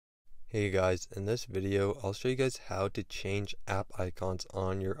Hey guys, in this video I'll show you guys how to change app icons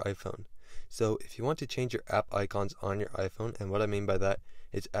on your iPhone. So if you want to change your app icons on your iPhone, and what I mean by that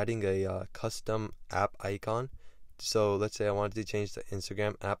is adding a custom app icon. So let's say I wanted to change the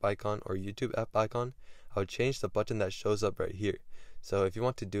Instagram app icon or YouTube app icon, I would change the button that shows up right here. So if you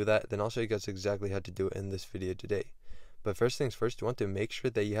want to do that, then I'll show you guys exactly how to do it in this video today. But first things first, you want to make sure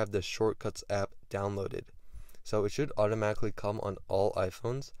that you have the Shortcuts app downloaded. So it should automatically come on all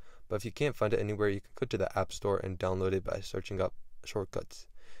iPhones. But if you can't find it anywhere, you can go to the App Store and download it by searching up Shortcuts.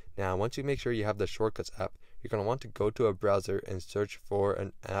 Now, once you make sure you have the Shortcuts app, you're going to want to go to a browser and search for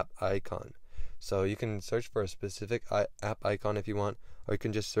an app icon. So you can search for a specific app icon if you want, or you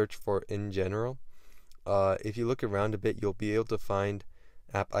can just search for in general. If you look around a bit, you'll be able to find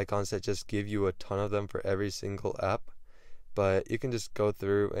app icons that just give you a ton of them for every single app. But you can just go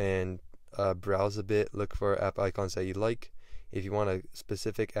through and browse a bit, look for app icons that you like. If you want a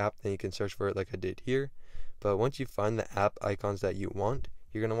specific app, then you can search for it like I did here. But once you find the app icons that you want,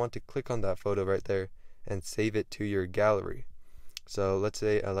 you're going to want to click on that photo right there and save it to your gallery. So let's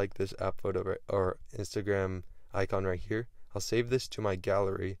say I like this app photo or Instagram icon right here. I'll save this to my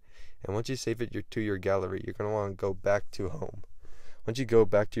gallery. And once you save it to your gallery, you're going to want to go back to home. Once you go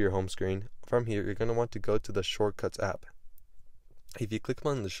back to your home screen, from here, you're going to want to go to the Shortcuts app. If you click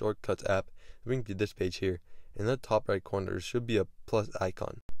on the Shortcuts app, it'll bring you to this page here. In the top right corner, there should be a plus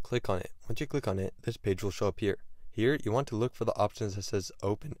icon. Click on it. Once you click on it, this page will show up here. Here, you want to look for the options that says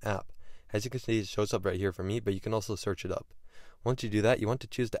Open App. As you can see, it shows up right here for me, but you can also search it up. Once you do that, you want to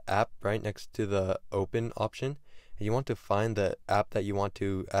choose the app right next to the Open option, and you want to find the app that you want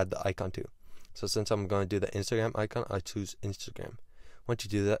to add the icon to. So since I'm going to do the Instagram icon, I choose Instagram. Once you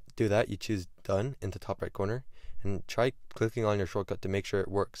do that, you choose Done in the top right corner, and try clicking on your shortcut to make sure it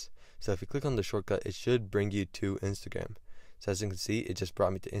works. So if you click on the shortcut, it should bring you to Instagram. So as you can see, it just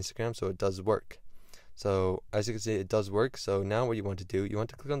brought me to Instagram, so it does work. So as you can see, it does work. So now what you want to do, you want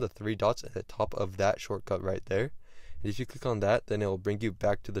to click on the three dots at the top of that shortcut right there. And if you click on that, then it will bring you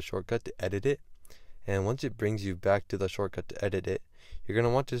back to the shortcut to edit it. And once it brings you back to the shortcut to edit it, you're going to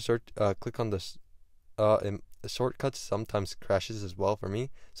want to click on this. The shortcuts sometimes crashes as well for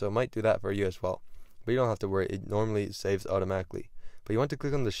me, so it might do that for you as well. But you don't have to worry, it normally saves automatically. But you want to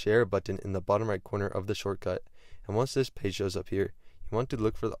click on the share button in the bottom right corner of the shortcut, and once this page shows up here, you want to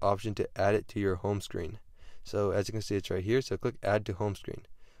look for the option to add it to your home screen. So as you can see, it's right here, so click add to home screen.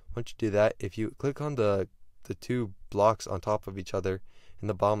 Once you do that, if you click on the two blocks on top of each other in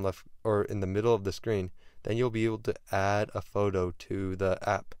the bottom left or in the middle of the screen, then you'll be able to add a photo to the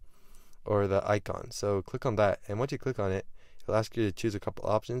app or the icon. So click on that, and once you click on it, it'll ask you to choose a couple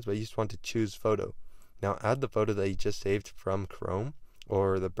options, but you just want to choose photo. Now add the photo that you just saved from Chrome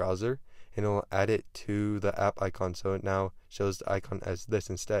or the browser, and it will add it to the app icon, so it now shows the icon as this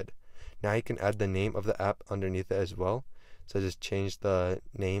instead. Now you can add the name of the app underneath it as well. So just change the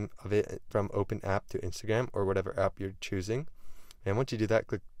name of it from Open App to Instagram or whatever app you're choosing. And once you do that,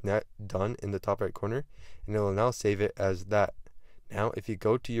 click Done in the top right corner, and it will now save it as that. Now if you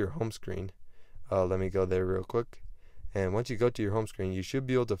go to your home screen, let me go there real quick. And once you go to your home screen, you should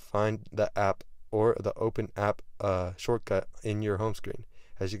be able to find the app or the Open App shortcut in your home screen.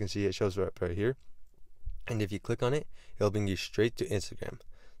 As you can see, it shows right here. And if you click on it, it'll bring you straight to Instagram.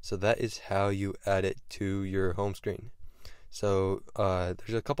 So that is how you add it to your home screen. So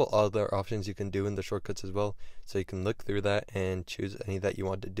there's a couple other options you can do in the shortcuts as well. So you can look through that and choose any that you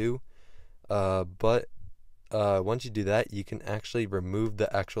want to do. But once you do that, you can actually remove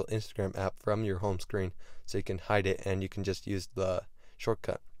the actual Instagram app from your home screen. So you can hide it and you can just use the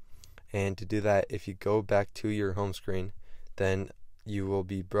shortcut. And to do that, if you go back to your home screen, then you will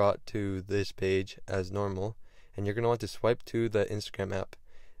be brought to this page as normal, and you're going to want to swipe to the Instagram app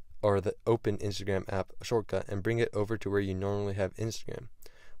or the Open Instagram app shortcut and bring it over to where you normally have Instagram.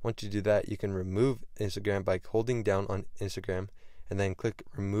 Once you do that, you can remove Instagram by holding down on Instagram and then click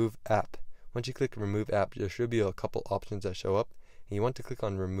Remove App. Once you click Remove App, there should be a couple options that show up, and you want to click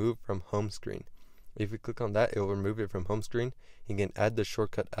on Remove from Home Screen. If you click on that, it will remove it from home screen. You can add the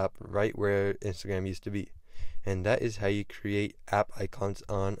shortcut app right where Instagram used to be. And that is how you create app icons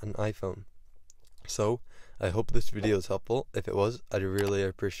on an iPhone. So, I hope this video is helpful. If it was, I'd really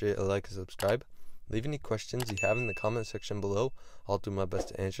appreciate a like and subscribe. Leave any questions you have in the comment section below. I'll do my best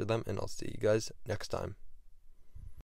to answer them, and I'll see you guys next time.